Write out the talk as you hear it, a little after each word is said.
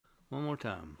One more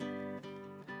time.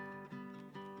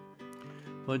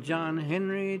 Well, John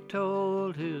Henry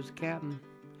told his captain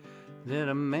that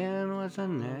a man was a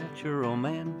natural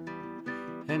man,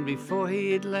 and before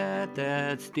he'd let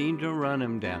that steam to run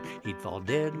him down, he'd fall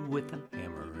dead with a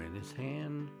hammer in his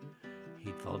hand.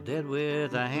 He'd fall dead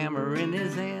with a hammer in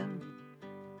his hand.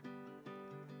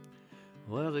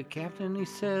 Well, the captain, he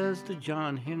says to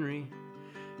John Henry,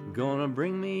 gonna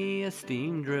bring me a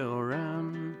steam drill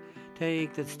round.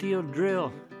 Take that steel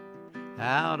drill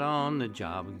out on the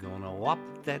job. Gonna whop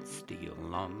that steel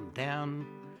on down.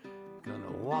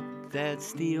 Gonna whop that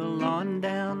steel on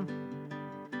down.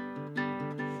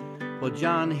 Well,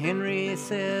 John Henry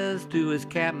says to his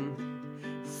captain,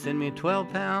 send me a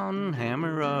 12-pound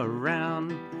hammer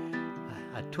around.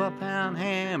 A 12-pound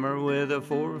hammer with a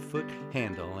 4-foot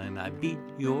handle, and I beat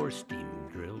your steam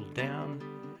drill down.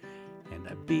 And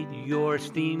I beat your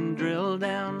steam drill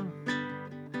down.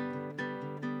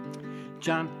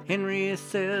 John Henry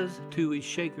says to his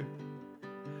shaker,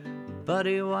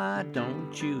 buddy, why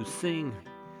don't you sing?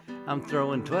 I'm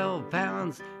throwing 12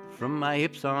 pounds from my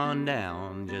hips on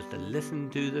down, just to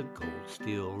listen to the cold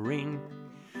steel ring.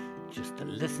 Just to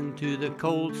listen to the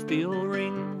cold steel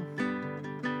ring.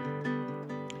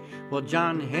 Well,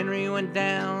 John Henry went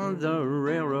down the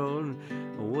railroad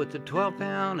with a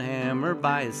 12-pound hammer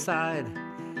by his side,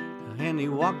 and he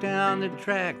walked down the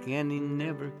track and he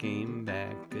never came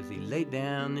back, 'cause he laid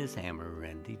down his hammer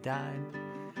and he died.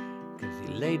 'Cause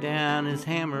he laid down his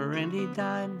hammer and he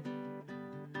died.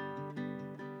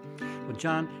 Well,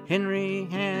 John Henry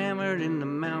hammered in the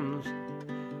mountains.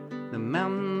 The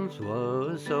mountains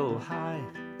was so high,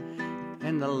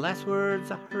 and the last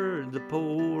words I heard the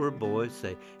poor boy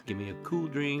say, give me a cool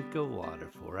drink of water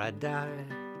before I die.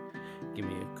 Give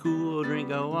me a cool drink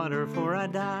of water before I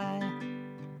die.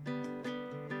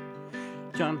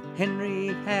 John Henry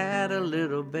had a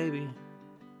little baby,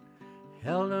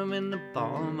 held him in the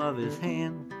palm of his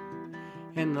hand,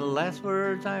 and the last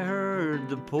words I heard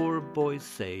the poor boy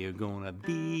say, you're gonna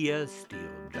be a steel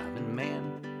driving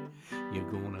man.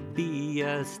 You're gonna be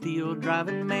a steel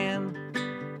driving man.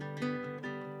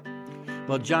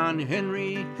 Well, John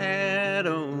Henry had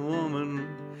a woman,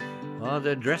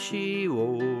 the dress she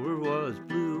wore was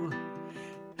blue,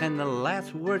 and the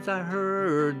last words I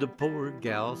heard the poor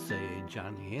gal say,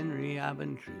 John Henry, I've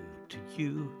been true to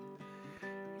you.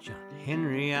 John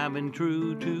Henry, I've been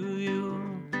true to you.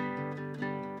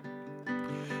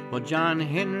 Well, John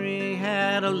Henry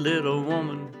had a little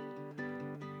woman,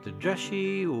 the dress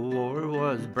she wore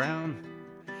was brown,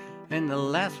 and the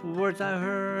last words I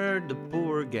heard the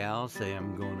poor gal say,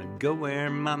 I'm gonna go where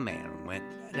my man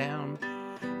went down.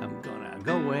 I'm gonna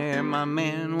go where my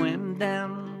man went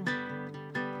down.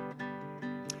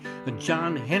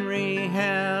 John Henry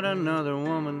had another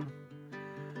woman,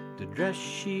 the dress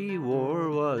she wore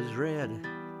was red,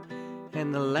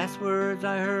 and the last words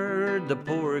I heard the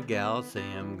poor gal say,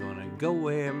 I'm gonna go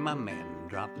where my man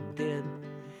dropped dead.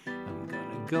 I'm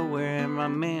gonna go where my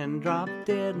man dropped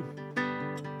dead.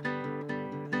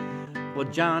 Well,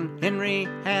 John Henry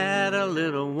had a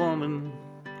little woman,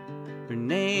 her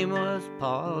name was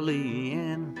Polly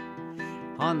Ann.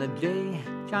 On the day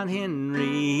John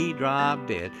Henry dropped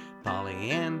dead, Polly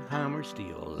Ann hammered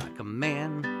steel like a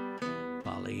man.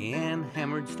 Polly Ann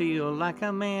hammered steel like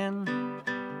a man.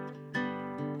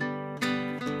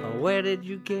 Where did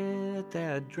you get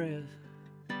that dress?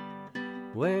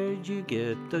 Where'd you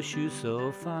get those shoes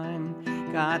so fine?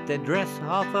 Got that dress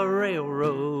off a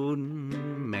railroad,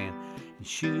 man. And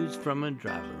shoes from a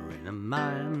driver in a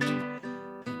mine.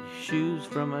 And shoes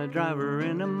from a driver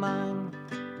in a mine.